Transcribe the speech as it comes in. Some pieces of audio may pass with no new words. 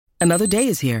Another day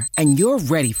is here, and you're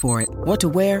ready for it. What to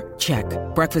wear? Check.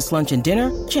 Breakfast, lunch, and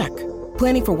dinner? Check.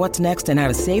 Planning for what's next and how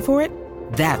to save for it?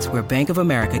 That's where Bank of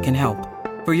America can help.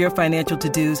 For your financial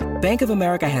to-dos, Bank of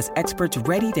America has experts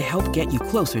ready to help get you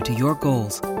closer to your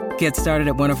goals. Get started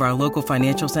at one of our local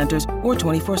financial centers or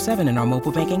 24/7 in our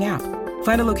mobile banking app.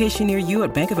 Find a location near you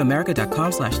at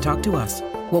bankofamerica.com/talktous.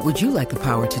 What would you like the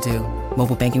power to do?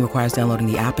 Mobile banking requires downloading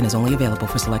the app and is only available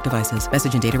for select devices.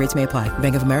 Message and data rates may apply.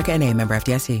 Bank of America N.A., member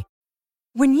FDIC.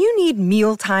 When you need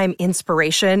mealtime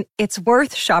inspiration, it's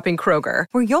worth shopping Kroger,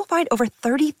 where you'll find over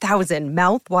 30,000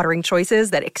 mouth-watering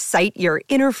choices that excite your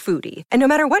inner foodie. And no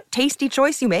matter what tasty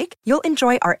choice you make, you'll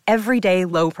enjoy our everyday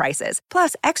low prices,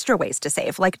 plus extra ways to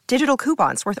save, like digital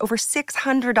coupons worth over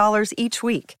 $600 each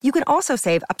week. You can also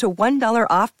save up to $1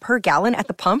 off per gallon at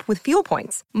the pump with fuel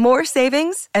points. More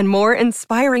savings and more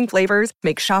inspiring flavors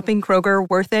make shopping Kroger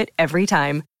worth it every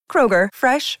time. Kroger,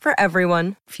 fresh for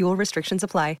everyone. Fuel restrictions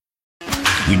apply.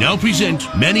 We now present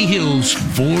Manny Hill's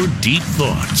 4 Deep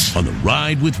Thoughts on the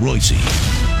Ride with Reusse.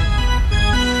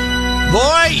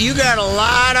 Boy, you got a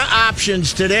lot of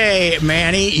options today,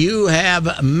 Manny. You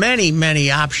have many,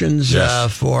 many options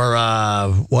for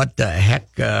what the heck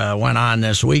went on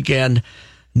this weekend.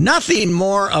 Nothing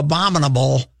more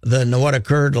abominable than what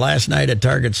occurred last night at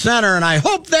Target Center, and I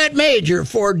hope that made your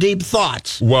 4 deep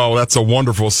thoughts. Well, that's a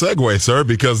wonderful segue, sir,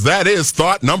 because that is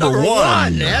thought number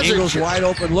one. Eagles wide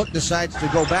open look, decides to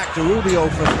go back to Rubio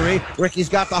for 3. Ricky's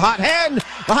got the hot hand.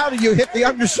 How do you hit the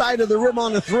underside of the rim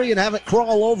on the 3 and have it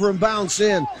crawl over and bounce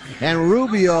in? And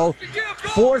Rubio,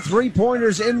 4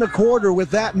 3-pointers in the quarter with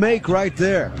that make right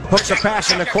there. Hooks a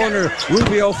pass in the corner.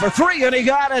 Rubio for 3, and he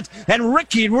got it. And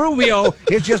Ricky Rubio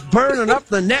is just burning up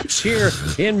the nets here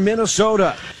in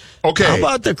Minnesota. Okay. How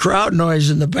about the crowd noise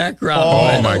in the background?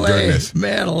 Oh, my goodness.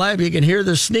 Man alive, you can hear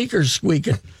the sneakers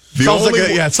squeaking. It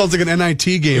sounds like an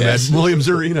NIT game at Williams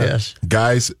Arena. Yes.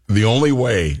 Guys, the only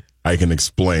way I can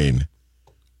explain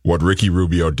what Ricky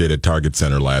Rubio did at Target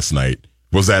Center last night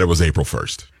was that it was April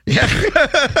 1st. Yeah.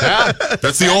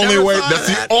 That's the only way. That's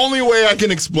the only way I can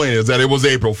explain it, is that it was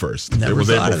April 1st. Never it was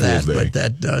thought April of Fool's that, Day. but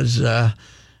that does,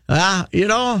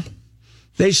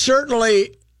 they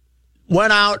certainly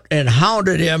went out and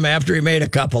hounded him after he made a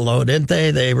couple, though, didn't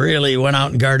they? They really went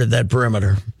out and guarded that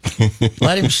perimeter.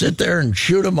 Let him sit there and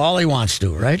shoot him all he wants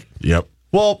to, right? Yep.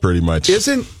 Well, pretty much.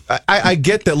 I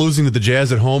get that losing to the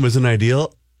Jazz at home isn't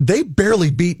ideal. They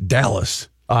barely beat Dallas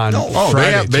on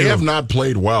Friday. They have not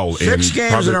played well. 6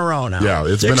 games in a row now. Yeah,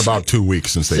 it's been about 2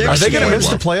 weeks since they. Are they going to miss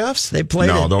well. the playoffs? They played.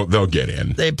 No, they'll get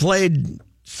in. They played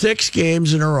 6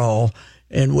 games in a row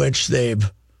in which they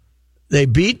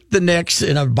beat the Knicks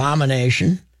in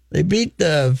abomination. They beat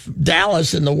the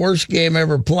Dallas in the worst game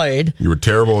ever played. You were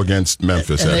terrible against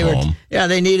Memphis at home.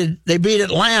 They beat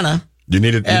Atlanta. You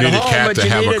needed Cat to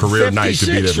have a career night to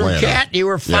beat Atlanta. Cat, you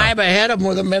were 5 ahead of them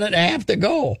with a minute and a half to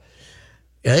go.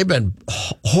 Yeah, they've been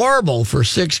horrible for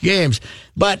 6 games.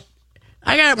 But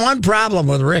I got one problem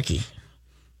with Ricky.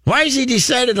 Why has he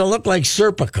decided to look like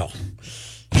Serpico?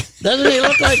 Doesn't he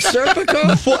look like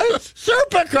Serpico? What?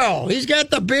 Serpico. He's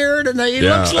got the beard and he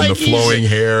looks like the flowing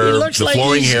hair. He looks like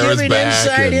he's giving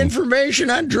inside and information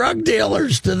on drug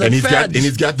dealers to the feds.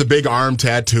 He's got the big arm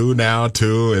tattoo now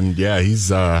too, and it is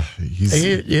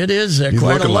he's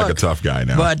quite looking a look. like a tough guy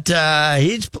now. But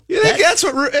You think that's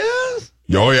what?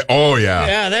 Oh yeah.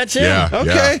 Yeah, that's him. Yeah,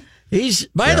 okay. He's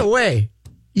by the way.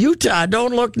 Utah,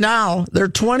 don't look now. They're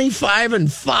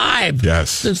 25-5. Yes.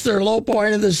 Since their low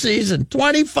point of the season.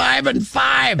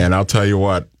 25-5. And I'll tell you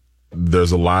what,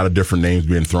 there's a lot of different names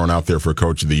being thrown out there for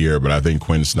Coach of the Year, but I think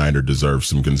Quinn Snyder deserves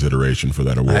some consideration for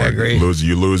that award. I agree.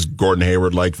 You lose Gordon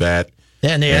Hayward like that.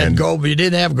 And you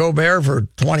didn't have Gobert for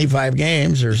 25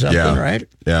 games or something, right?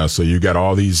 Yeah, so you got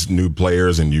all these new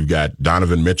players, and you've got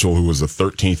Donovan Mitchell, who was a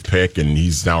 13th pick, and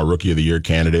he's now a Rookie of the Year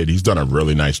candidate. He's done a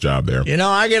really nice job there.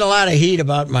 I get a lot of heat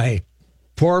about my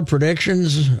poor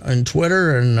predictions on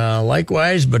Twitter and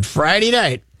likewise, but Friday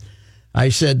night, I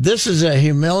said, this is a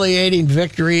humiliating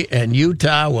victory, and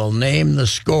Utah will name the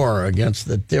score against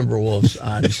the Timberwolves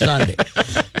on Sunday.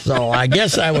 So I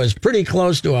guess I was pretty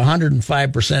close to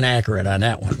 105% accurate on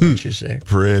that one, wouldn't you say?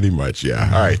 Pretty much,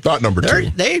 yeah. All right, thought number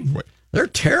 2. They're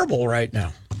terrible right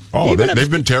now. Oh,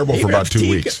 they've been terrible for about 2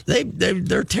 weeks.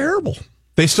 They're terrible.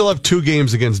 They still have 2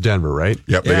 games against Denver, right?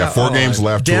 Yep, they got 4 games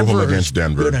left, 2 of them against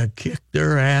Denver. They're going to kick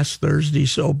their ass Thursday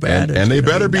so bad. And they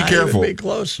better be careful. Be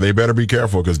close. They better be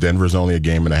careful because Denver's only a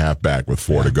game and a half back with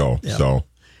 4 to go. Yeah. So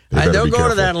they'll go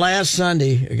to that last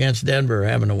Sunday against Denver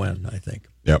having to win, I think.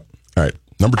 Yep. All right,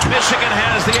 number 2. Michigan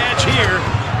has the edge here.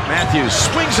 Matthews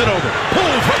swings it over.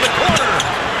 Pull from the corner.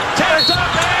 Tapped up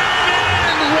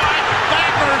and right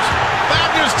backwards.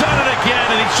 Matthews done it again. again,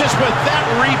 and he's just with that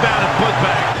rebound and put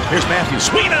back. Here's Matthews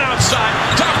swinging it outside,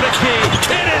 top of the key.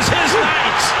 It is his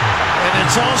night. And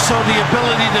it's also the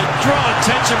ability to draw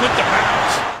attention with the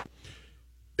bounce.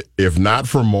 If not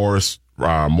for Moritz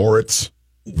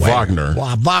Wagner.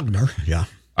 Wagner, yeah.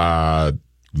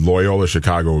 Loyola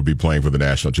Chicago would be playing for the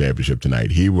national championship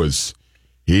tonight. He was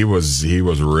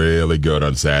really good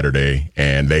on Saturday,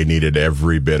 and they needed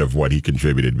every bit of what he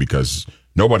contributed because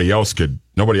nobody else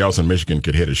in Michigan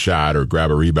could hit a shot or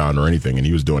grab a rebound or anything, and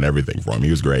he was doing everything for him. He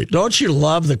was great. Don't you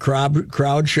love the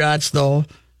crowd shots though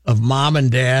of mom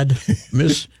and dad,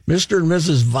 Mr. and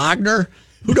Mrs. Wagner?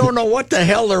 Who don't know what the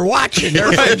hell they're watching.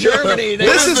 They're from Germany.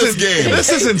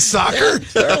 This isn't soccer.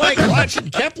 They're like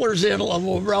watching Kepler's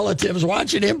relatives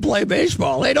watching him play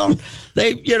baseball.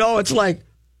 It's like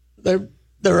they're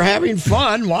having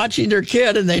fun watching their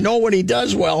kid, and they know when he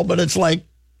does well, but it's like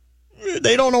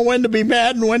they don't know when to be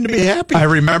mad and when to be happy. I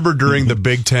remember during the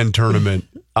Big Ten tournament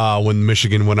when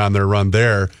Michigan went on their run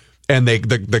there, and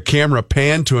the camera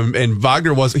panned to him, and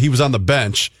Wagner was on the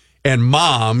bench. And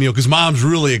mom, because mom's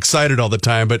really excited all the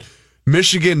time, but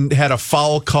Michigan had a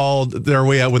foul called their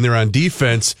way out when they were on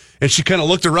defense, and she kind of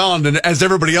looked around, and as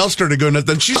everybody else started going,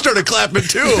 then she started clapping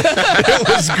too. It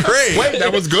was great. Wait,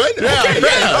 that was good? Yeah, okay,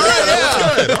 yeah. All right,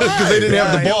 that was good. Because they didn't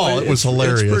have the ball. It was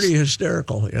hilarious. It's pretty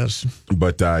hysterical, yes.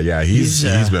 But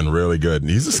he's been really good.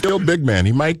 He's a skilled big man.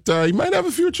 He might have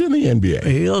a future in the NBA.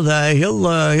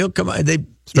 He'll come out.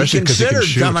 Especially he considered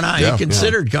he coming out. Yeah. He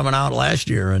considered coming out last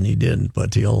year, and he didn't.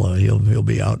 But he'll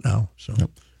be out now. So, all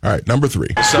right, number 3.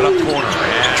 Set up corner, and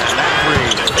that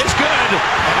three is good.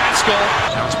 Haskell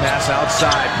bounce pass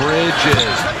outside. Bridges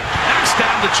knocks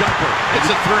down the jumper.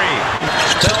 It's a 3.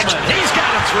 Spellman, he's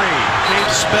got a 3.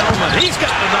 James Spellman, he's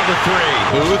got another 3.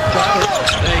 Booth,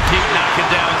 they keep knocking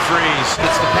down threes.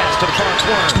 It's the pass to the far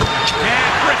corner,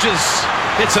 and Bridges.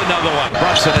 It's another one.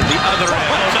 Brunson at the other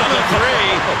end. Another 3.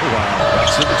 Wow.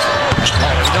 Brunson.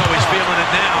 He's feeling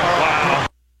it now. Wow.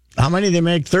 How many did they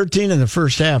make? 13 in the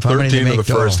first half. How 13 many in the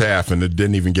first half, and it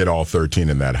didn't even get all 13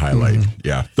 in that highlight. Mm-hmm.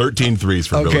 Yeah, 13 threes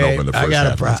for Villanova in the first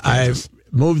half.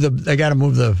 They got to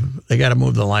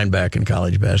move the line back in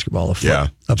college basketball. Jay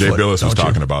Billis was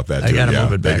talking about that too. They got to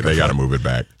move it back. They got to move it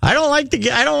back. I don't like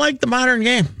the modern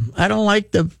game. I don't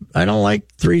like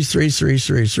threes. I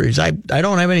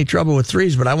don't have any trouble with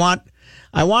threes, but I want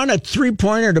a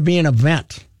 3-pointer to be an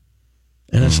event.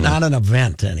 And it's not an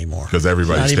event anymore. Because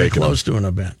everybody's not even taking close to an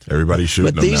event. Everybody's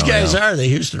shooting but them these now, guys are the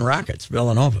Houston Rockets,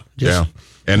 Villanova.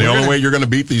 And the only way you're going to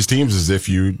beat these teams is if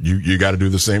you got to do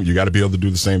the same. You got to be able to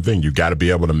do the same thing. You got to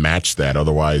be able to match that.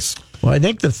 Otherwise, well, I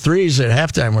think the threes at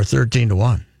halftime were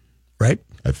 13-1, right?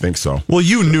 I think so. Well,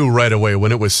 you knew right away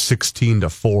when it was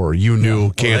 16-4. You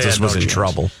knew Kansas was in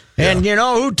trouble. And you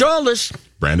know who told us?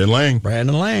 Brandon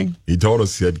Lang. He told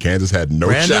us that Kansas had no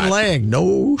shot. Brandon Lang,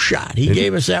 no shot. He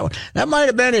gave us that one. That might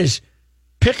have been his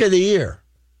pick of the year.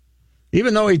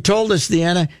 Even though he told us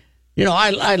I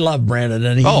love Brandon,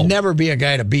 and he'd never be a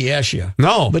guy to BS you.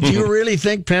 No. But do you really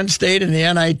think Penn State and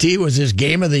the NIT was his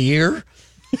game of the year?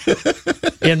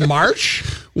 In March?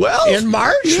 Well, in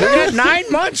March? Yeah. We got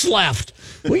 9 months left.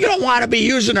 We don't want to be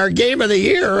using our game of the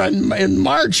year in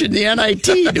March in the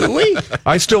NIT, do we?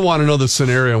 I still want to know the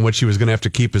scenario in which he was going to have to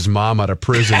keep his mom out of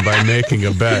prison by making a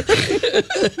bet.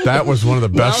 That was one of the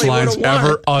best lines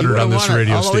ever uttered on this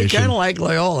radio station. He kind of like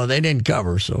Loyola. They didn't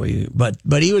cover,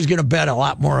 but he was going to bet a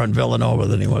lot more on Villanova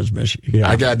than he was Michigan. Yeah.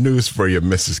 I got news for you,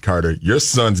 Mrs. Carter. Your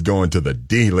son's going to the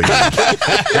D League.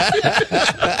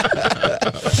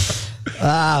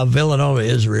 Villanova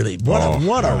is really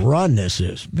what a run this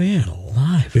is, man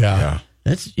alive. Yeah.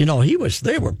 That's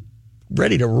they were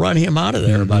ready to run him out of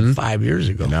there about 5 years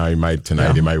ago. And now he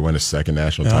might win a second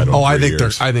national title. Oh, I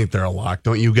think they're a lock,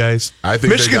 don't you guys? I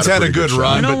think Michigan's had a good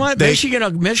run. You know what?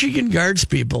 Michigan guards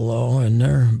people though,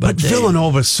 and but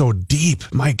Villanova's so deep.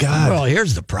 My God. Well,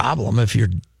 here's the problem: if you're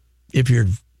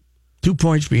 2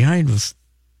 points behind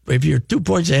if you're 2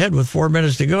 points ahead with 4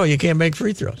 minutes to go, you can't make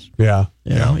free throws. Yeah.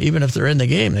 You know, even if they're in the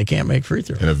game, they can't make free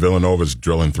throws. And if Villanova's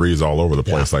drilling threes all over the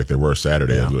place like they were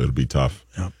Saturday, it'll be tough.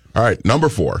 Yeah. All right, number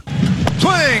 4.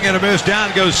 Swing and a miss.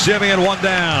 Down goes Simeon, 1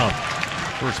 down.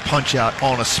 First punch out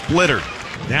on a splitter.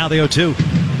 Now the 0-2.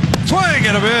 Swing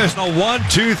and a miss. A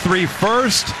 1-2-3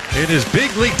 first in his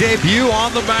big league debut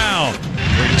on the mound.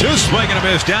 3-2 swing and a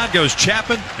miss. Down goes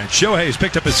Chapman, and Shohei's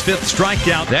picked up his 5th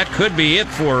strikeout. That could be it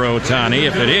for Ohtani.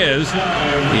 If it is,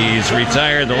 he's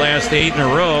retired the last 8 in a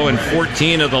row and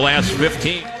 14 of the last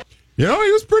 15. You know,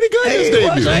 he was pretty good in his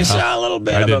debut. I saw a little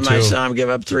bit of him. I saw him give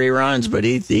up 3 runs, but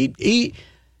he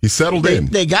settled in.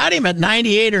 They got him at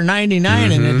 98 or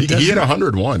 99, and he hit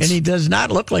 100 once. And he does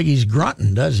not look like he's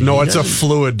grunting, does he? No, it's a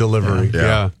fluid delivery.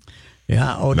 Yeah.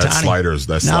 Yeah, Ohtani. That slider's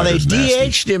now they nasty.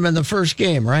 DH'd him in the first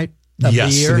game, right? Of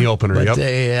Yes, the year, in the opener. But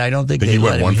Yep. I don't think I think they he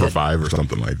let went him 1 for hit. 5 or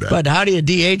something like that. But how do you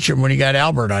DH him when you got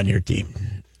Albert on your team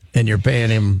and you're paying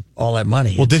him all that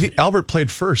money? Well, Albert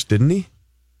played first, didn't he?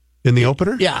 In the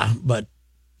opener? Yeah, but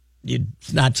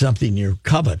it's not something you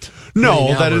covet. No,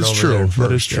 Putting that Albert is over true. there That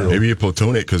first, is true. Maybe you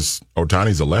platoon it because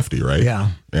Otani's a lefty, right? Yeah.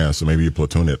 Yeah, so maybe you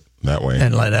platoon it that way.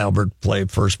 And let Albert play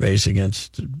first base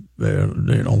against,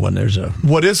 when there's a...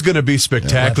 What is going to be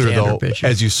spectacular, left-hander though, pitcher.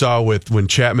 as you saw when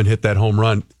Chapman hit that home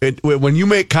run, when you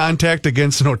make contact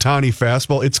against an Otani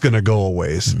fastball, it's going to go a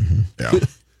ways. Mm-hmm. Yeah.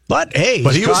 But hey,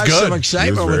 But he was caused good. some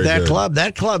excitement He was with very that good. club.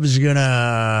 That club is going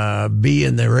to be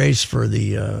in the race for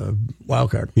the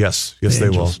wild card. Yes, The they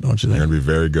will. Angels, don't you They're think? going to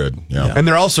be very good. Yeah. And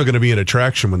they're also going to be an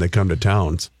attraction when they come to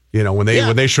towns. You know, when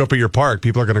they show up at your park,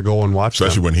 people are going to go and watch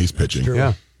Especially them. when he's pitching.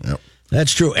 Yeah. Yep.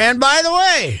 That's true. And by the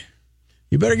way,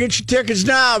 you better get your tickets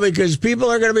now because people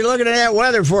are going to be looking at that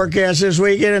weather forecast this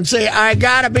weekend and say, I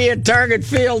got to be at Target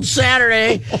Field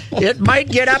Saturday. It might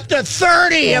get up to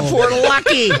 30 if we're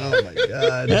lucky. Oh, my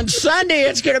God. And Sunday,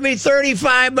 it's going to be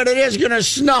 35, but it is going to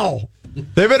snow.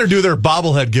 They better do their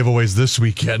bobblehead giveaways this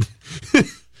weekend.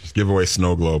 Just give away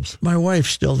snow globes. My wife's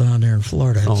still down there in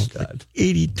Florida. Oh, It's God.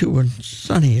 82 and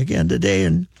sunny again today,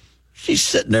 and she's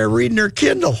sitting there reading her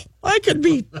Kindle. I could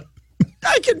be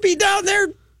down there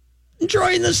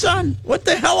enjoying the sun. What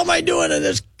the hell am I doing in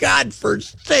this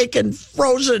godforsaken,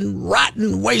 frozen,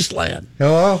 rotten wasteland?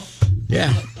 Hello?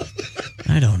 Yeah.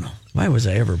 I don't know. Why was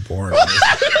I ever born in this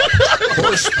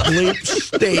horse bleep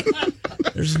state?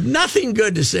 There's nothing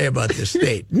good to say about this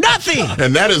state. Nothing!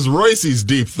 And that is Reuss's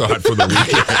deep thought for the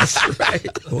weekend. That's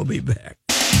right. We'll be back.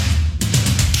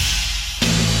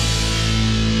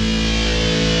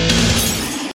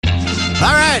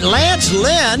 All right, Lance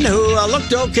Lynn, who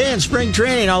looked okay in spring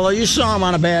training, although you saw him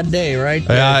on a bad day, right?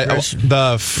 Chris?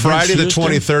 The Friday the Houston?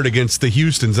 23rd against the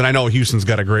Houstons, and I know Houston's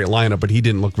got a great lineup, but he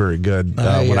didn't look very good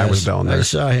when I was down there. I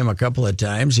saw him a couple of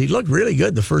times. He looked really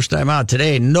good the first time out.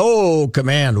 Today, no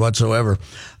command whatsoever.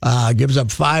 Gives up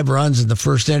 5 runs in the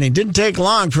first inning. Didn't take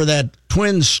long for that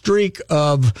twin streak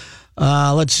of,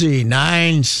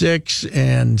 9, 6,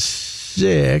 and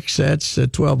 6. That's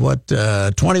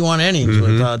 21 innings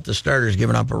without the starters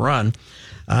giving up a run.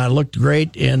 Looked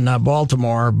great in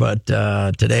Baltimore, but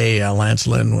today Lance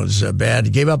Lynn was bad.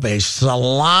 He gave up a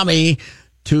salami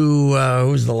to,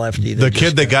 who's the lefty? The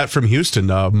kid they got from Houston,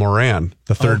 Moran,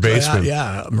 the third baseman.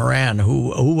 Yeah, Moran,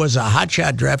 who was a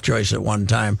hotshot draft choice at one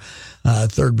time,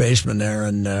 third baseman there,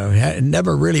 and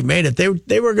never really made it.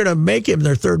 They were going to make him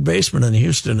their third baseman in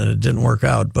Houston, and it didn't work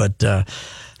out, but...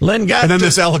 Lynn got And then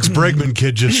this Alex Bregman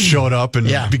kid just showed up and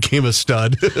became a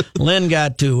stud. Lynn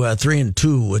got to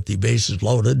 3-2 with the bases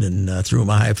loaded and threw him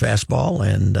a high fastball,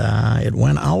 and it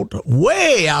went out,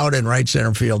 way out in right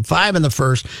center field. 5 in the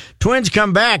first. Twins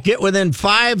come back, get within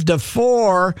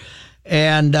 5-4,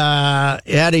 and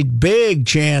had a big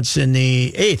chance in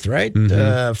the 8th,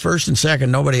 right? First and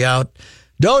second, nobody out.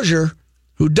 Dozier,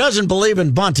 who doesn't believe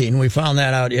in bunting, we found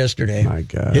that out yesterday. My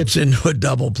God. Hits into a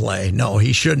double play. No,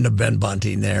 he shouldn't have been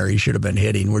bunting there. He should have been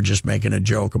hitting. We're just making a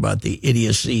joke about the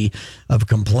idiocy of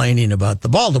complaining about the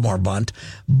Baltimore bunt.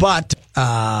 But,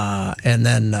 and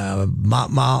then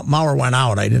Mauer went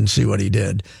out. I didn't see what he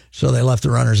did. So they left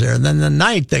the runners there. And then the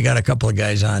 9th, they got a couple of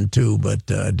guys on too, but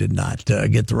did not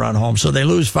get the run home. So they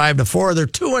lose 5-4. They're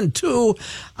 2-2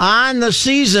 on the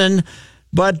season.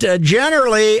 But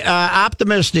generally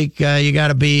optimistic you got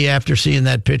to be after seeing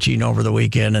that pitching over the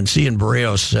weekend and seeing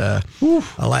Barrios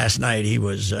last night. He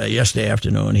was yesterday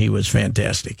afternoon. He was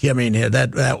fantastic. I mean,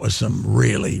 that was some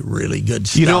really, really good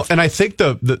stuff. You know, and I think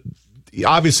the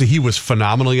obviously he was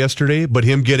phenomenal yesterday, but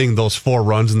him getting those 4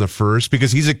 runs in the first,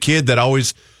 because he's a kid that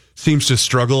always seems to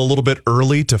struggle a little bit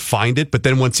early to find it, but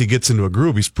then once he gets into a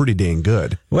groove, he's pretty dang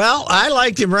good. Well, I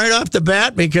liked him right off the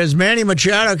bat because Manny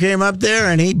Machado came up there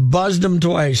and he buzzed him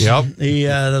twice. Yep.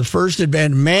 The first had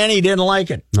been, Manny didn't like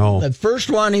it. No. The first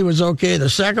one, he was okay. The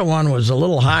second one was a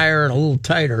little higher and a little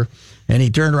tighter, and he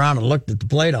turned around and looked at the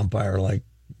plate umpire like,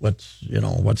 what's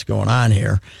going on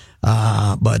here?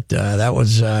 But that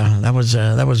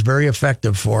was very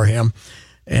effective for him.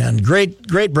 And great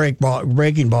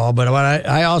breaking ball. But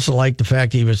I also like the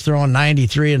fact he was throwing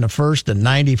 93 in the first and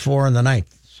 94 in the 9th.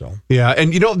 So Yeah,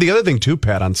 and the other thing too,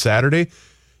 Pat, on Saturday,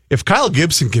 if Kyle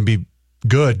Gibson can be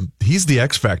good, he's the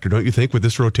X factor, don't you think, with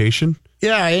this rotation?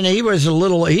 yeah, and he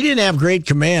didn't have great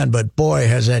command, but boy,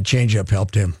 has that changeup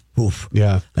helped him. Oof.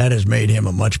 Yeah. That has made him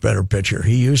a much better pitcher.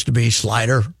 He used to be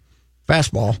slider,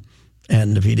 fastball,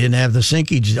 and if he didn't have the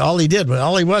sinkage, all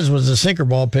he was a sinker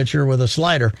ball pitcher with a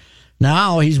slider.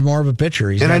 Now he's more of a pitcher.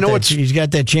 He's got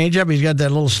that changeup. He's got that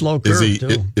little slow curve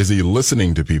too. Is he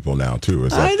listening to people now too?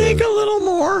 I think a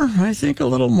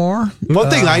little more. One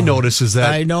thing I notice is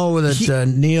that I know that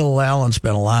Neil Allen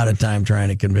spent a lot of time trying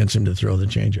to convince him to throw the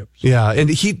changeup. Yeah, and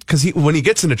because when he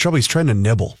gets into trouble, he's trying to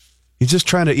nibble. He's just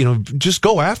trying to, just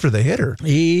go after the hitter.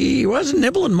 He wasn't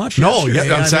nibbling much. No,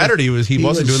 on Saturday he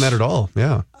wasn't doing that at all.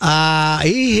 Yeah,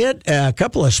 he hit a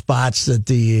couple of spots that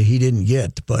he didn't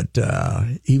get, but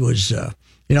he was,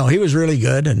 he was really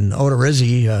good. And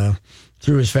Odorizzi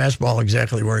threw his fastball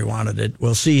exactly where he wanted it.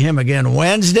 We'll see him again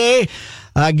Wednesday.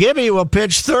 Gibby will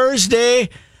pitch Thursday.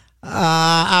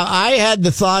 I had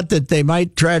the thought that they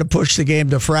might try to push the game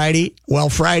to Friday. Well,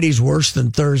 Friday's worse than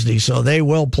Thursday, so they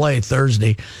will play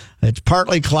Thursday. It's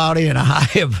partly cloudy and a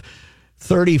high of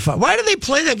 35. Why do they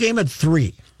play that game at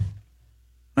 3?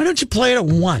 Why don't you play it at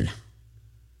 1?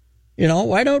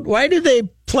 Why do they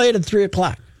play it at 3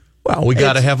 o'clock? Well, we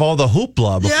got to have all the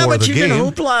hoopla before the game. Yeah, but you can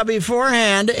hoopla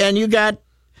beforehand, and you got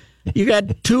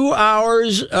 2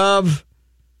 hours of.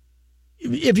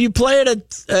 If you play it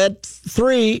at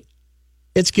 3,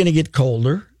 it's going to get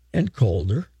colder and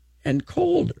colder and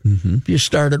colder. Mm-hmm. If you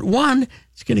start at 1,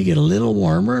 it's going to get a little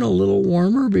warmer and a little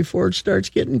warmer before it starts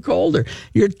getting colder.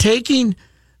 You're taking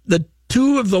the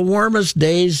 2 of the warmest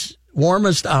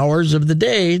hours of the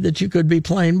day that you could be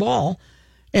playing ball.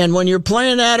 And when you're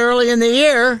playing that early in the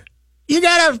year, you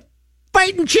got a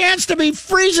fighting chance to be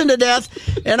freezing to death.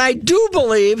 And I do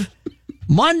believe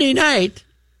Monday night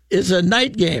is a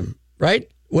night game.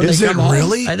 Right? When is it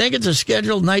really? I think it's a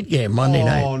scheduled night game Monday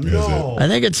night. Oh, no. I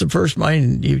think it's the first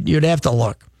one. You'd have to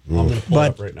look.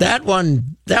 But right that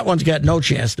one's got no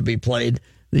chance to be played.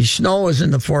 The snow is in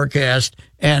the forecast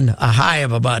and a high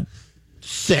of about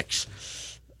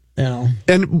 6.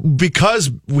 And because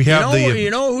we have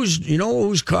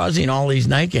who's causing all these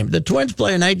night games? The Twins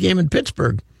play a night game in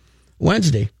Pittsburgh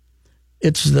Wednesday.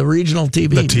 It's the regional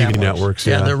TV networks.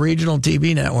 Yeah, the regional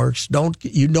TV networks.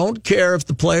 You don't care if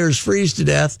the players freeze to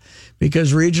death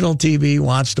because regional TV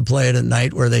wants to play it at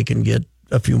night where they can get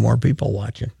a few more people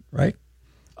watching, right?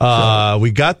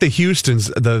 We got the Houston's.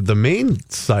 The main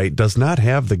site does not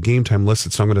have the game time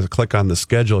listed, so I'm going to click on the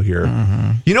schedule here.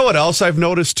 Mm-hmm. You know what else I've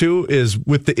noticed, too, is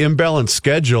with the imbalanced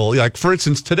schedule, like, for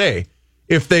instance, today,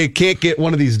 if they can't get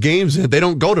one of these games in, they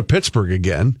don't go to Pittsburgh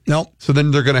again. Nope. So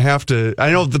then they're going to have to. I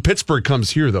know the Pittsburgh comes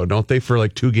here though, don't they? For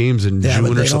like 2 games in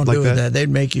June or something like that. They'd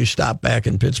make you stop back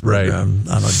in Pittsburgh right. On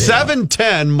a day.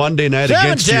 7:10 Monday night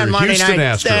against your Houston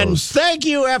Astros. And thank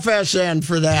you FSN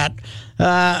for that.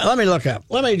 Let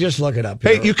me just look it up.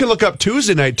 Hey, you can look up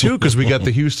Tuesday night too because we got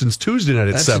the Houston's Tuesday night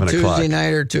at 7 o'clock. Tuesday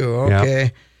night or 2. Okay.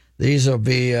 Yep. These will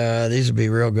be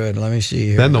real good. Let me see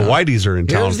here. Then the Whiteys are in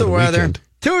town. Here's for the weather. Weekend.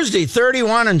 Tuesday,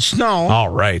 31 and snow. All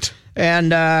right.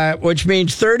 And which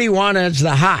means 31 is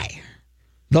the high.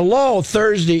 The low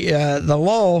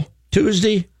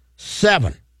Tuesday,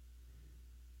 7.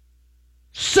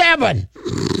 7.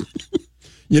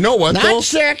 You know what, not though?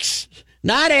 6,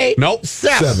 not 8. Nope.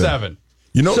 7.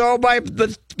 So by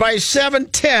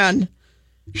 7:10,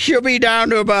 she'll be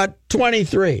down to about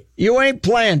 23. You ain't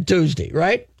playing Tuesday,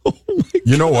 right?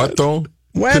 You know what, though?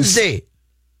 Wednesday,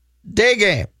 day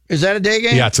game. Is that a day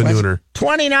game? Yeah, it's a nooner.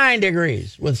 29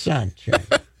 degrees with sunshine.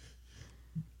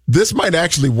 This might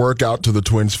actually work out to the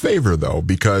Twins' favor, though,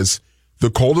 because the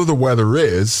colder the weather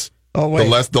is,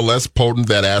 the less potent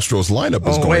that Astros lineup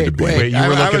is going to be. Wait, you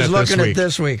were looking at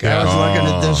this week. I was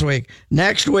looking at this week.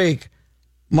 Next week,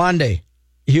 Monday,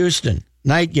 Houston,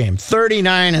 night game,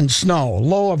 39 and snow,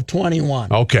 low of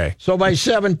 21. Okay. So by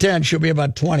 7:10, she'll be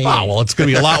about 28. Oh, well, it's going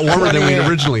to be a lot warmer than we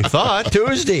originally thought.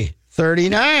 Tuesday,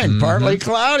 39, partly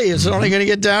cloudy. It's only going to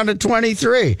get down to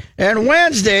 23. And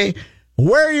Wednesday,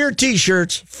 wear your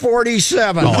T-shirts,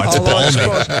 47.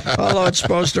 Although it's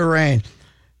supposed to rain.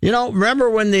 Remember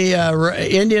when the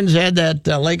Indians had that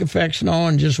lake effect snow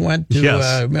and just went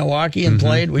to Milwaukee and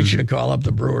played? We should have called up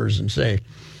the Brewers and say,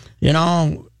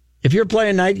 if you're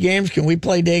playing night games, can we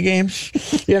play day games?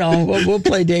 We'll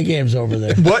play day games over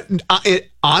there. What?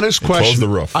 Honest question. Close the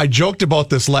roof. I joked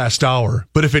about this last hour,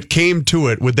 but if it came to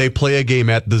it, would they play a game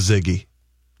at the Ziggy?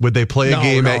 Would they play a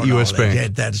game at U.S.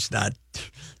 Bank? That's not.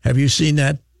 Have you seen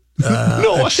that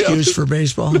no, excuse for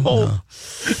baseball? No.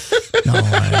 No,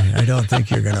 I don't think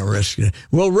you're going to risk it.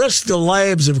 We'll risk the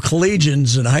lives of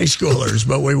collegians and high schoolers,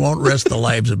 but we won't risk the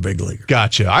lives of big leaguers.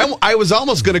 Gotcha. I was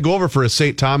almost going to go over for a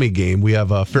St. Tommy game. We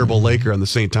have a Faribault Laker on the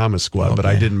St. Thomas squad, but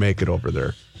I didn't make it over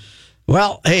there.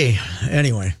 Well, hey,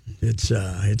 anyway, it's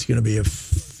going to be a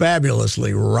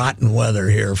fabulously rotten weather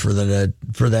here for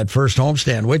that first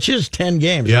homestand, which is 10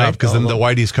 games. Yeah, right? because then the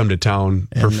Whiteys come to town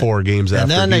for 4 games after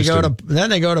Houston. And then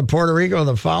they go to Puerto Rico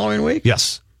the following week?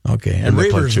 Yes. Okay, and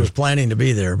Reavers was planning to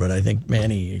be there, but I think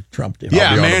Manny trumped him.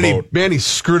 Yeah, Manny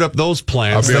screwed up those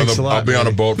plans. I'll be on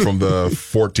a boat from the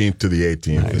 14th to the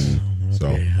 18th. Nice.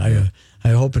 So I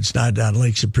hope it's not on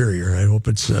Lake Superior. I hope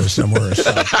it's somewhere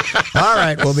south. All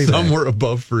right, we'll be somewhere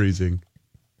above freezing.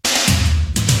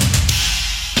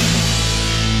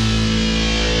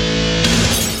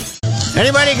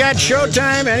 Anybody got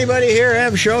Showtime? Anybody here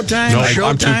have Showtime? No, Showtime?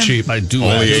 I'm too cheap. I do.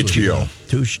 only HBO.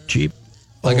 Too cheap?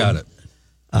 I got it.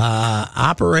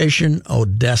 Operation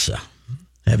Odessa.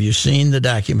 Have you seen the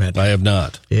documentary? I have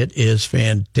not. It is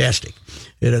fantastic.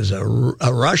 It is a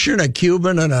Russian, a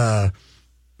Cuban, and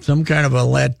some kind of a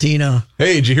Latina.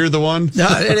 Hey, did you hear the one? No,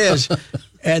 it is.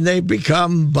 And they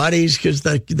become buddies because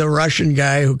the Russian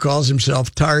guy who calls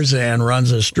himself Tarzan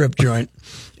runs a strip joint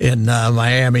in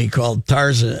Miami called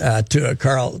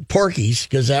Carl Porky's,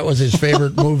 because that was his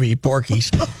favorite movie, Porky's.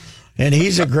 And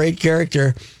he's a great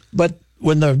character. But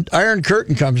when the Iron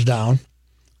Curtain comes down,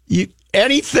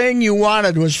 anything you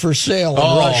wanted was for sale in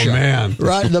Russia. Oh, man.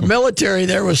 Right? The military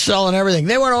there was selling everything.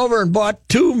 They went over and bought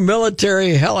 2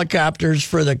 military helicopters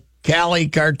for the Cali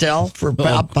cartel, for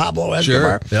Pablo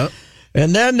Escobar. Sure. Yep.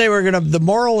 And then the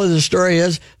moral of the story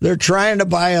is they're trying to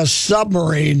buy a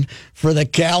submarine for the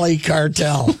Cali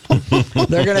cartel.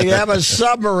 They're going to have a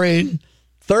submarine,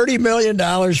 $30 million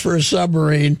for a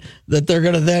submarine that they're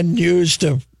going to then use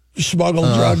to smuggle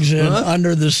drugs in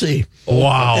under the sea.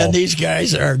 Wow. And these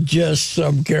guys are just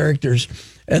some characters.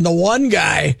 And the one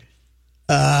guy,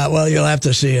 well, you'll have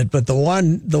to see it, but the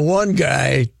one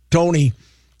guy, Tony,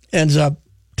 ends up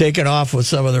taking off with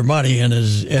some of their money and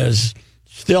is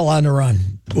still on the run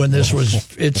when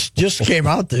it just came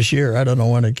out this year. I don't know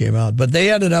when it came out, but they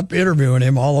ended up interviewing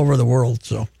him all over the world.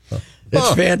 So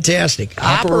it's fantastic.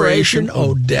 Operation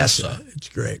Odessa. It's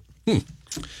great.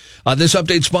 This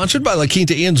update sponsored by La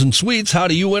Quinta Inns and Suites. How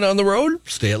do you win on the road?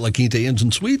 Stay at La Quinta Inns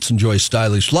and Suites. Enjoy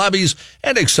stylish lobbies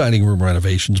and exciting room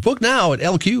renovations. Book now at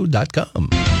lq.com.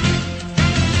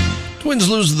 Twins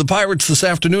lose to the Pirates this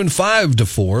afternoon,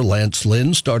 5-4. Lance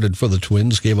Lynn started for the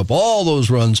Twins, gave up all those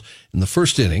runs in the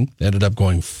first inning, ended up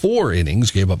going 4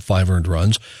 innings, gave up 5 earned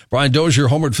runs. Brian Dozier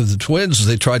homered for the Twins as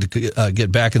they tried to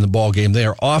get back in the ball game. They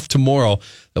are off tomorrow.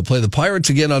 They'll play the Pirates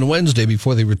again on Wednesday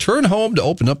before they return home to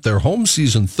open up their home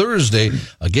season Thursday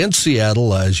against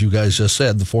Seattle. As you guys just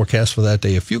said, the forecast for that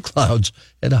day, a few clouds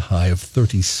and a high of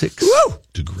 36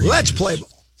 degrees. Let's play.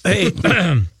 Hey,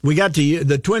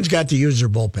 the Twins got to use their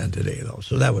bullpen today, though,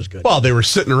 so that was good. Well, they were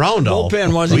sitting around all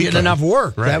bullpen wasn't getting enough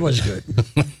work. Right. That was good.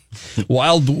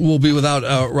 Wild will be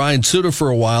without Ryan Suter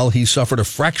for a while. He suffered a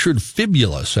fractured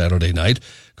fibula Saturday night.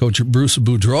 Coach Bruce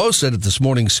Boudreau said at this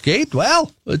morning's skate,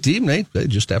 well, the team, they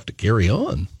just have to carry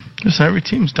on. Listen, every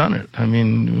team's done it. I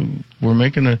mean,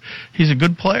 he's a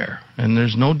good player, and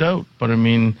there's no doubt. But I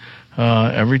mean,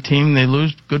 every team, they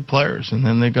lose good players, and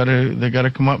then they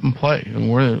gotta come up and play.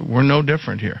 And we're no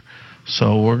different here.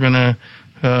 So we're gonna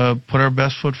put our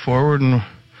best foot forward, and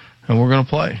we're gonna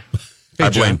play.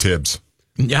 I blame Tibbs.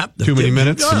 Yep. Too many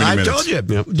minutes? No, I told you.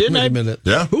 Yep. Didn't I? Minutes.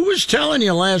 Yeah. Who was telling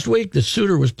you last week that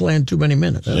Suter was playing too many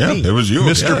minutes? Yeah, it was you.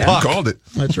 Mr. Puck. You called it.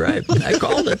 That's right. I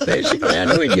called it, basically. I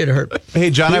knew he'd get hurt. Hey,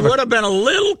 John, he would have been a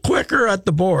little quicker at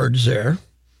the boards there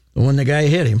when the guy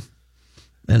hit him.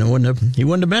 And he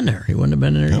wouldn't have been there. He wouldn't have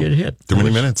been there to get hit. Too many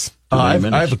minutes. I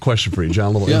have a question for you,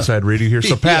 John. A little inside reading here.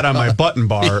 So, Pat, on my button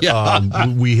bar,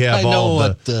 we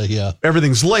have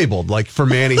everything's labeled. Like for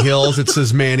Manny Hills, it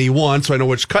says Manny 1, so I know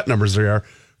which cut numbers there are.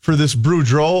 For this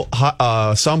Boudreau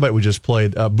soundbite we just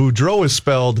played, Boudreau is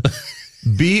spelled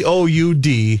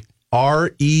Boudreaux. I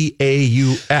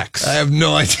have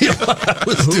no idea what I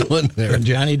was doing there. And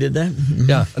Johnny did that?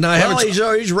 Yeah. No,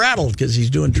 he's rattled because he's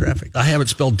doing traffic. I have it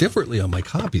spelled differently on my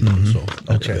copy, though. So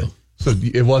that's okay. good. So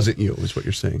it wasn't you, is what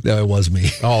you're saying? No, it was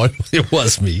me. Oh, it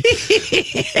was me.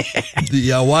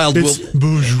 The Wild it's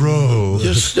Boudreau.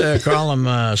 Just call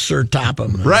him Sir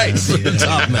Topham. Right, Sir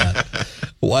Top Man.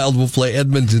 Wild will play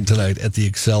Edmonton tonight at the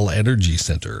Excel Energy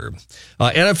Center.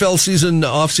 NFL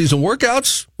off-season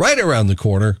workouts right around the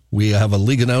corner. We have a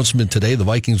league announcement today. The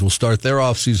Vikings will start their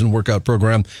off-season workout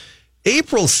program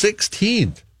April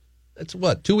 16th. That's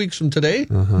 2 weeks from today?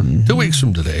 2 weeks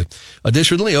from today.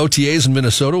 Additionally, OTAs in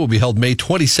Minnesota will be held May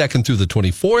 22nd through the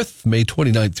 24th, May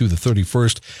 29th through the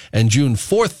 31st, and June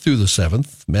 4th through the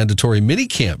 7th. Mandatory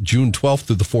minicamp, June 12th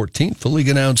through the 14th. The league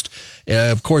announced,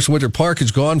 of course, Winter Park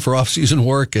is gone for off-season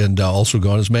work, and also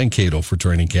gone is Mankato for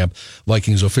training camp.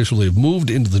 Vikings officially have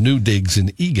moved into the new digs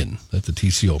in Eagan at the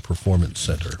TCO Performance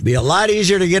Center. Be a lot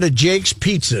easier to get a Jake's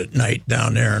Pizza at night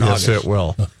down there in August. Yes, it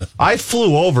will. I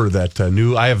flew over that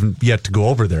I haven't yet to go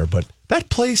over there, but that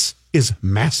place is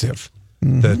massive.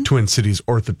 the Twin Cities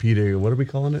Orthopedic. What are we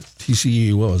calling it?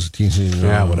 TCE. What was it? TCE?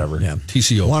 Yeah, whatever. Yeah.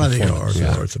 TCO. One of the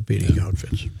orthopedic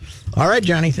outfits. All right,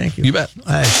 Johnny, thank you. You bet.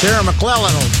 Sarah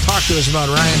McClellan will talk to us about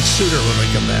Ryan Suter when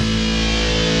we come back.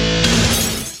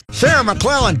 Sarah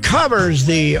McClellan covers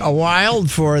the Wild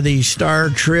for the Star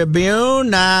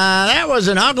Tribune. That was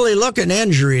an ugly-looking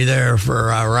injury there for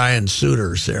Ryan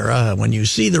Suter, Sarah. When you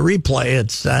see the replay,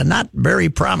 it's not very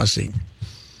promising.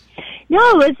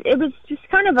 No, it was just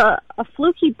kind of a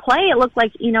fluky play. It looked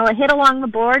like, a hit along the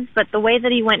boards, but the way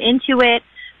that he went into it,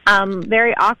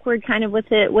 very awkward kind of with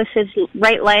his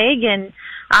right leg, and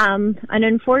an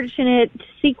unfortunate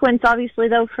sequence, obviously,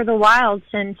 though, for the Wild,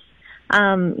 since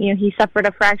he suffered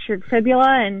a fractured fibula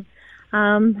and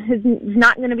is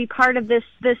not going to be part of this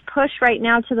push right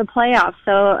now to the playoffs.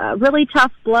 So a really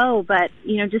tough blow, but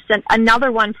just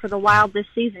another one for the Wild this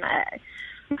season.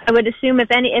 I would assume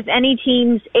if any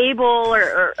team's able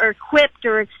or equipped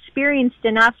or experienced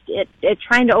enough at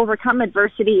trying to overcome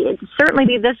adversity, it'd certainly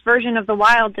be this version of the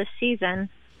Wild this season.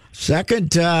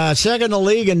 Second in the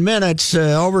league in minutes,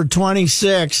 over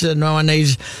 26, and when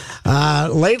these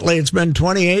lately it's been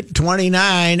 28,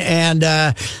 29,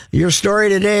 and your story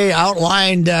today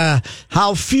outlined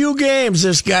how few games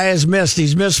this guy has missed.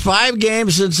 He's missed 5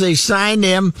 games since they signed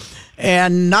him,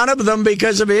 and none of them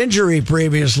because of injury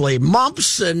previously.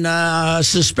 Mumps and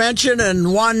suspension,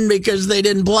 and one because they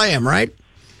didn't play him, right?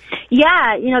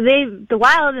 Yeah, the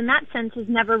Wild in that sense has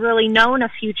never really known a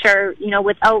future,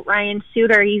 without Ryan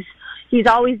Suter. He's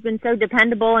always been so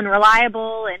dependable and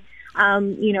reliable,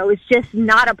 and it's just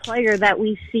not a player that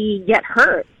we see get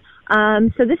hurt.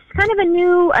 So this is kind of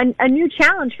a new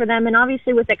challenge for them, and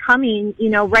obviously with it coming,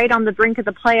 right on the brink of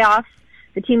the playoffs,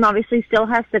 the team obviously still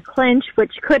has to clinch,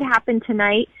 which could happen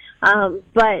tonight.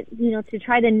 But to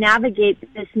try to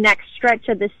navigate this next stretch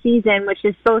of the season, which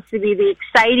is supposed to be the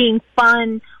exciting,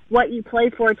 fun, what you play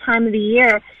for time of the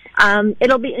year,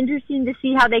 it'll be interesting to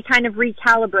see how they kind of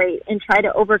recalibrate and try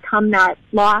to overcome that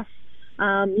loss,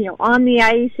 on the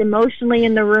ice, emotionally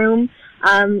in the room.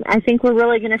 I think we're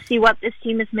really going to see what this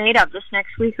team is made of this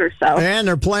next week or so. And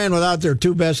they're playing without their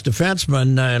 2 best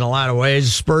defensemen in a lot of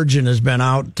ways. Spurgeon has been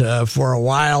out for a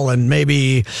while, and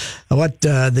maybe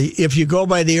if you go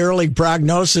by the early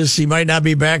prognosis, he might not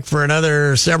be back for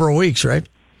another several weeks, right?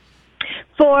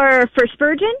 For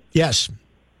Spurgeon? Yes.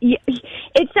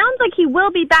 It sounds like he will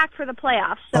be back for the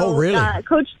playoffs. So, really?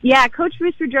 Coach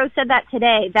Reusse said that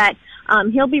today, that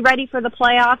he'll be ready for the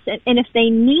playoffs, and if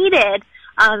they needed,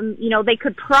 they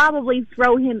could probably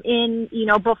throw him in,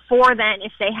 before then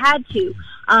if they had to.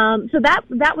 So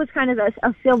that was kind of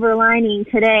a silver lining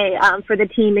today for the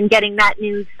team in getting that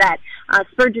news that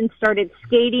Spurgeon started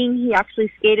skating. He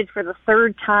actually skated for the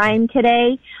 3rd time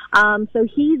today. So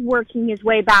he's working his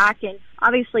way back, and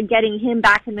obviously getting him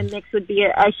back in the mix would be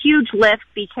a huge lift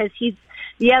because he's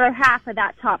the other half of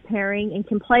that top pairing and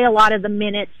can play a lot of the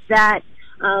minutes that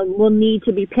will need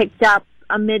to be picked up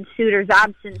amid Suter's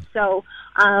absence. So,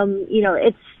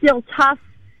 it's still tough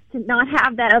to not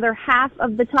have that other half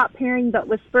of the top pairing, but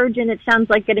with Spurgeon, it sounds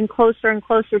like getting closer and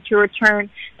closer to return.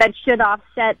 That should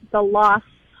offset the loss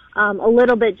a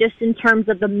little bit just in terms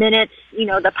of the minutes,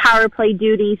 the power play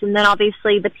duties, and then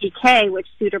obviously the PK, which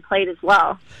Suter played as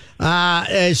well.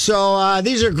 So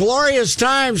these are glorious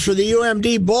times for the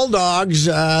UMD Bulldogs.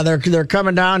 They're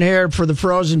coming down here for the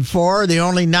Frozen Four, the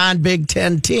only non-Big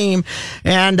Ten team,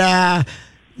 and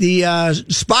the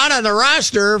spot on the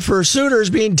roster for Suter is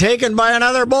being taken by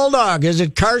another Bulldog. Is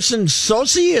it Carson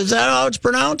Soucy? Is that how it's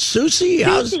pronounced? Soucy?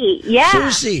 Yeah.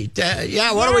 Soucy.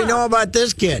 What do we know about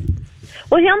this kid?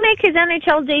 Well, he'll make his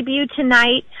NHL debut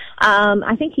tonight.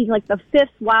 I think he's like the 5th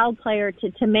Wild player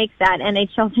to make that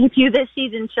NHL debut this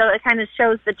season. So it kind of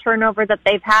shows the turnover that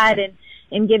they've had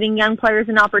in giving young players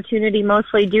an opportunity,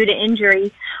 mostly due to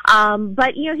injury.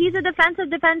 But he's a defensive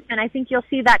defenseman. I think you'll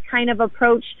see that kind of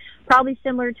approach, probably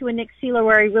similar to a Nick Seeler,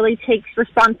 where he really takes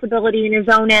responsibility in his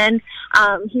own end.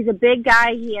 He's a big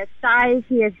guy. He has size.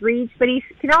 He has reach, but he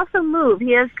can also move.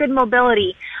 He has good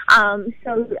mobility.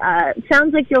 It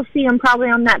sounds like you'll see him probably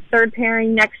on that 3rd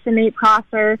pairing next to Nate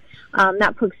Prosser.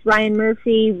 That puts Ryan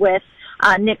Murphy with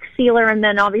Nick Seeler, and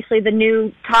then obviously the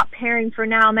new top pairing for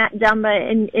now, Matt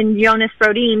Dumba and Jonas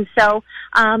Brodin. So,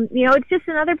 it's just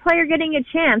another player getting a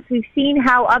chance. We've seen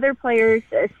how other players,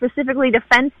 specifically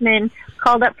defensemen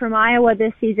called up from Iowa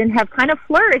this season, have kind of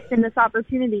flourished in this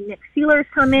opportunity. Nick Seeler's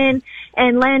come in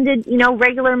and landed,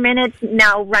 regular minutes.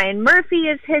 Now Ryan Murphy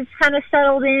has kind of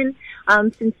settled in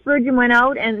since Spurgeon went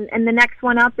out, and the next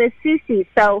one up is Soucy.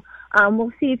 So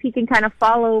we'll see if he can kind of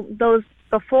follow those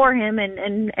before him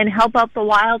and help out the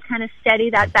Wild, kind of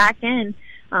steady that back end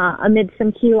amid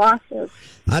some key losses.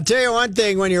 I'll tell you one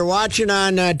thing, when you're watching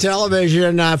on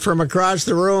television from across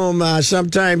the room,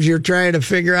 sometimes you're trying to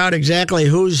figure out exactly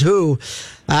who's who.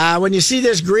 When you see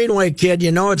this Greenway kid,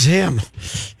 you know it's him.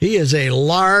 He is a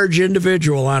large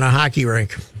individual on a hockey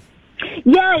rink.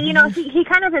 Yeah, he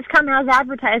kind of has come as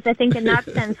advertised, I think, in that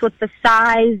sense, with the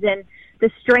size and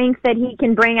the strength that he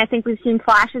can bring. I think we've seen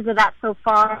flashes of that so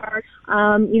far.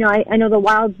 I know the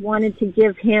Wilds wanted to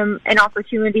give him an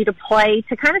opportunity to play,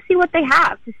 to kind of see what they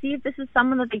have, to see if this is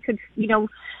someone that they could,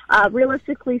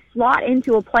 realistically slot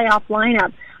into a playoff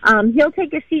lineup. He'll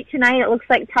take a seat tonight. It looks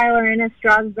like Tyler Ennis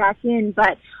drives back in,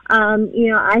 but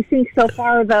I think so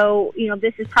far, though,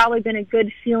 this has probably been a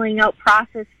good feeling out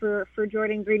process for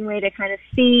Jordan Greenway to kind of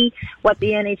see what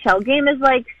the NHL game is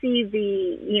like, see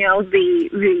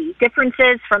the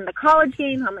differences from the college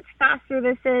game, how much faster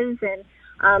this is, and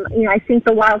I think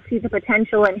the Wild see the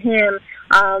potential in him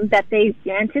that they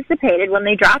anticipated when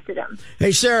they drafted him.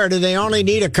 Hey, Sarah, do they only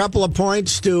need a couple of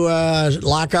points to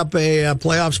lock up a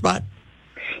playoff spot?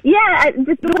 Yeah,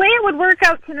 the way it would work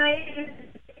out tonight is,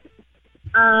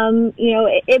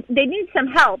 they need some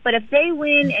help. But if they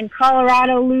win and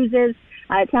Colorado loses,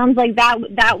 it sounds like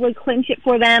that would clinch it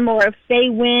for them. Or if they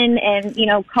win and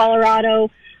Colorado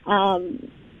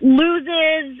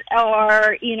loses,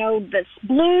 or the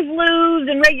Blues lose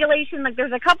in regulation, like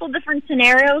there's a couple different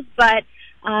scenarios, but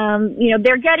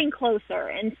they're getting closer.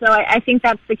 And so I think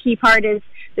that's the key part, is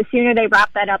the sooner they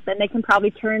wrap that up, then they can probably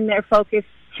turn their focus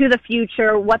to the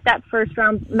future, what that first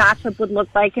round matchup would look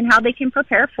like, and how they can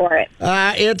prepare for it.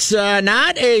 It's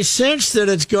not a cinch that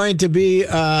it's going to be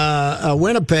a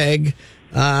Winnipeg,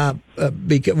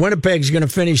 because Winnipeg's going to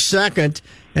finish second,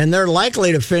 and they're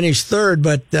likely to finish third,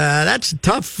 but that's a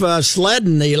tough sled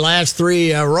in the last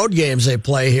three road games they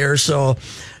play here. So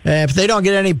if they don't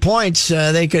get any points,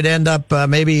 they could end up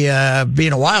maybe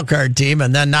being a wild card team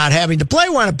and then not having to play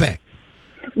Winnipeg.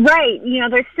 Right.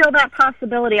 There's still that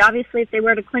possibility. Obviously, if they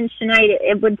were to clinch tonight,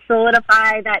 it would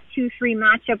solidify that 2-3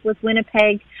 matchup with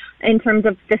Winnipeg in terms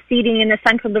of the seeding in the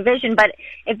Central Division. But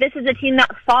if this is a team that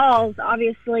falls,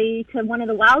 obviously, to one of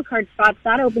the wild card spots,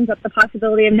 that opens up the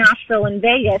possibility of Nashville and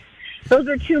Vegas. Those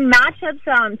are two matchups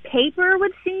on paper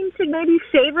would seem to maybe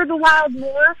favor the Wild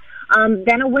more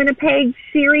than a Winnipeg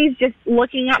series, just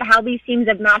looking at how these teams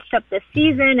have matched up this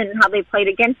season and how they played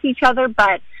against each other.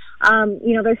 But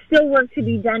there's still work to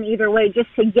be done either way just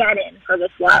to get in for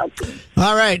this Wild team.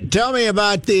 All right. Tell me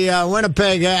about the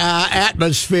Winnipeg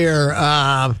atmosphere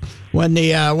when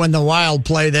the Wild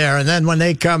play there, and then when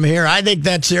they come here. I think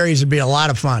that series would be a lot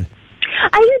of fun.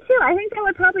 I do too. I think that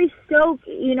would probably stoke,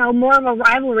 more of a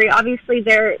rivalry. Obviously,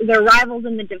 they're rivals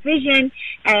in the division,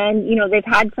 and they've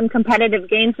had some competitive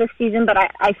games this season. But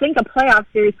I think a playoff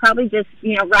series probably just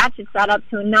ratchets that up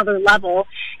to another level.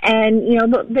 And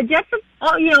the Jets have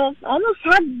almost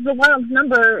had the Wild's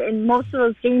number in most of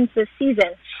those games this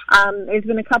season. There's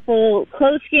been a couple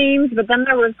close games, but then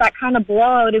there was that kind of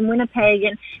blowout in Winnipeg,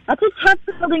 and that's a tough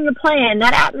building to play in.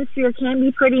 That atmosphere can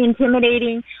be pretty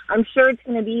intimidating. I'm sure it's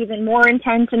going to be even more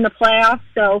intense in the playoffs.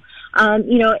 So,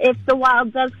 if the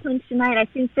Wild does clinch tonight, I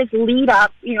think this lead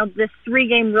up, this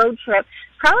 3-game road trip,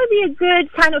 probably be a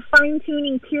good kind of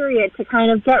fine-tuning period to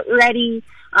kind of get ready,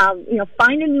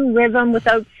 find a new rhythm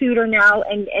without Suter now,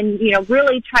 and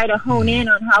really try to hone in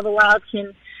on how the Wild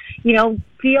can,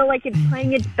 feel like it's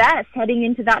playing its best heading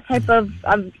into that type of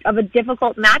a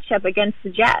difficult matchup against the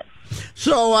Jets.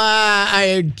 So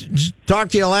I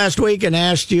talked to you last week and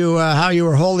asked you how you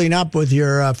were holding up with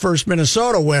your first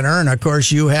Minnesota winner, and of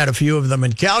course you had a few of them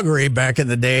in Calgary back in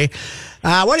the day.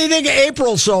 What do you think of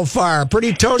April so far?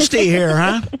 Pretty toasty here,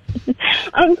 huh?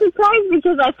 I'm surprised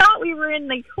because I thought we were in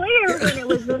the clear when it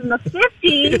was in the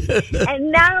 50s,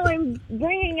 and now I'm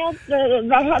bringing up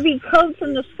the heavy coats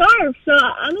and the scarf, so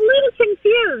I'm a little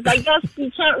confused. I guess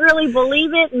you can't really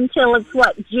believe it until it's,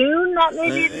 June? That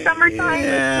maybe it's summertime?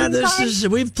 Yeah,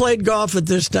 we've played golf at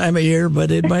this time of year, but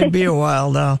it might be a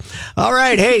while now. All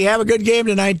right, hey, have a good game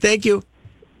tonight. Thank you.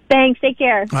 Thanks. Take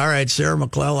care. All right, Sarah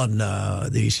McClellan,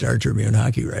 the Star Tribune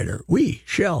hockey writer. We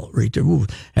shall return.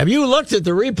 Have you looked at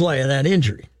the replay of that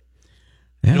injury?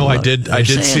 No, I did. I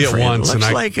did see it once. It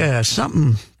looks like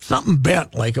something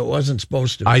bent, like it wasn't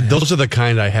supposed to be. Those are the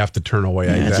kind I have to turn away.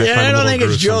 I don't think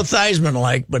it's Joe Theismann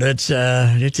like, but I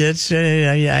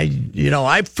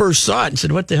first saw it and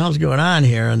said, "What the hell's going on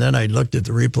here?" And then I looked at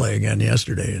the replay again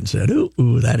yesterday and said,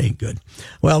 "Ooh, that ain't good."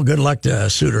 Well, good luck to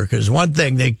Suter, because one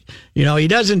thing he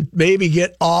doesn't maybe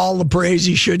get all the praise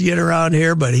he should get around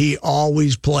here, but he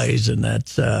always plays, and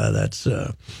that's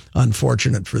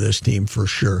unfortunate for this team for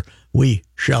sure. We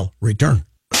shall return.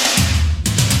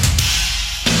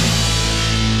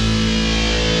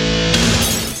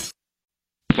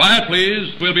 Quiet,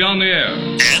 please. We'll be on the air.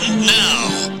 And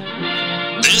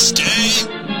now, this day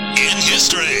in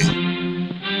history.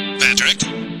 Patrick?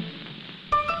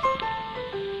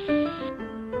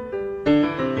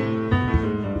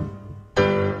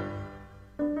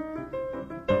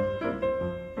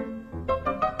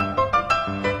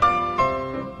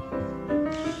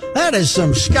 That is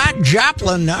some Scott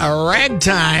Joplin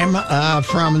ragtime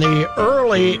from the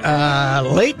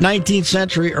late 19th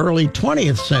century, early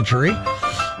 20th century.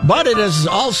 But it is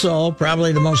also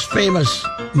probably the most famous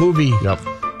movie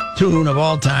tune of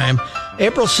all time.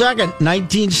 April 2nd,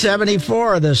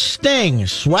 1974, The Sting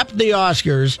swept the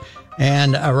Oscars,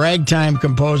 and ragtime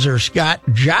composer Scott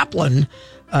Joplin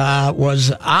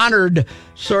was honored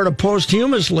sort of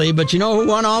posthumously, but you know who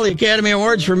won all the Academy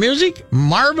Awards for music?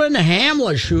 Marvin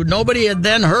Hamlisch, who nobody had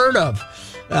then heard of,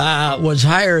 was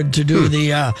hired to do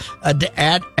the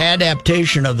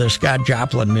adaptation of the Scott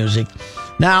Joplin music.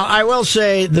 Now, I will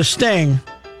say The Sting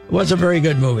was a very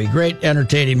good movie, great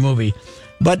entertaining movie,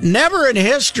 but never in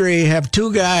history have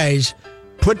two guys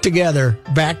put together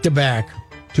back-to-back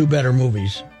two better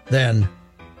movies than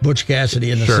Butch Cassidy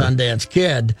and the Sundance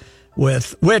Kid,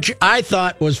 with which I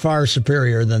thought was far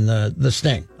superior than the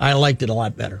Sting. I liked it a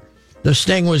lot better. The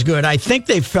Sting was good. I think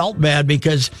they felt bad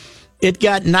because it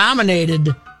got nominated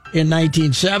in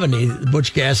 1970,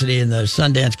 Butch Cassidy and the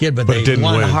Sundance Kid, but they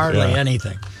won hardly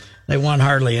anything. They won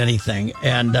hardly anything.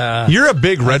 And you're a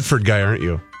big Redford guy, aren't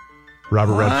you?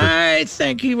 Robert Redford. I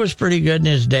think he was pretty good in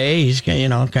his day. He's,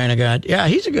 kind of got,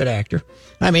 he's a good actor.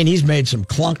 I mean, he's made some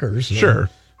clunkers. Sure.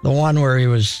 The one where he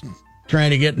was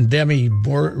trying to get Demi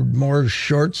Moore's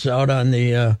shorts out on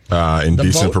the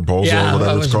Indecent Proposal, or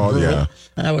whatever it's called. Brutal. Yeah,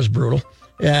 that was brutal.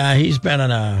 Yeah, he's been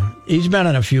in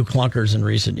a few clunkers in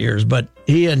recent years, but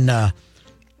he and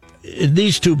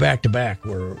these two back to back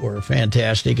were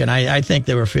fantastic, and I think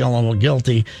they were feeling a little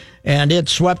guilty, and it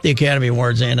swept the Academy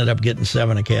Awards. They ended up getting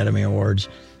 7 Academy Awards,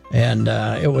 and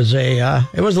it was a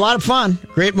lot of fun.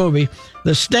 Great movie.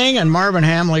 The Sting and Marvin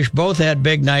Hamlisch both had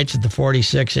big nights at the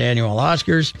 46th annual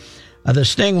Oscars. The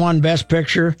Sting won Best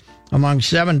Picture among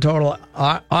 7 total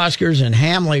Oscars, and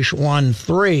Hamlisch won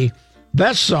 3.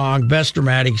 Best Song, Best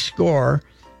Dramatic Score.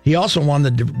 He also won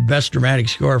the Best Dramatic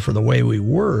Score for The Way We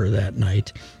Were that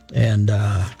night. And,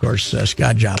 of course,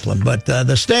 Scott Joplin. But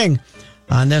the Sting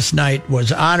on this night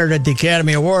was honored at the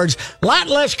Academy Awards. A lot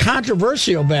less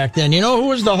controversial back then. You know who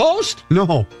was the host?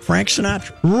 No. Frank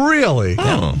Sinatra. Really?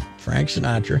 Yeah, Frank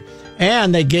Sinatra.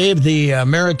 And they gave the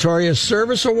Meritorious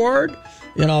Service Award,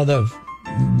 the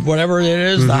whatever it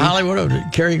is, the Hollywood,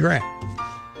 Cary Grant.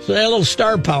 So they had a little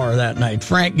star power that night.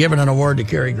 Frank giving an award to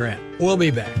Cary Grant. We'll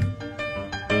be back.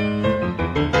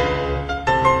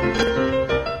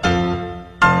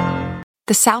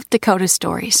 The South Dakota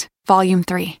Stories, Volume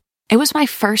 3. It was my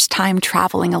first time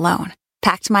traveling alone.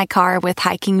 Packed my car with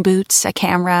hiking boots, a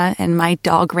camera, and my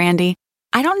dog Randy.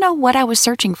 I don't know what I was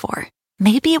searching for.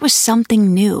 Maybe it was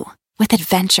something new, with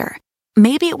adventure.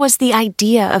 Maybe it was the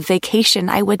idea of vacation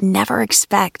I would never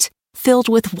expect, filled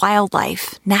with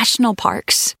wildlife, national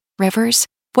parks, rivers.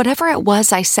 Whatever it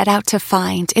was I set out to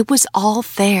find, it was all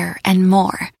there and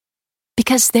more.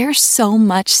 Because there's so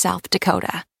much South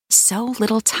Dakota, so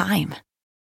little time.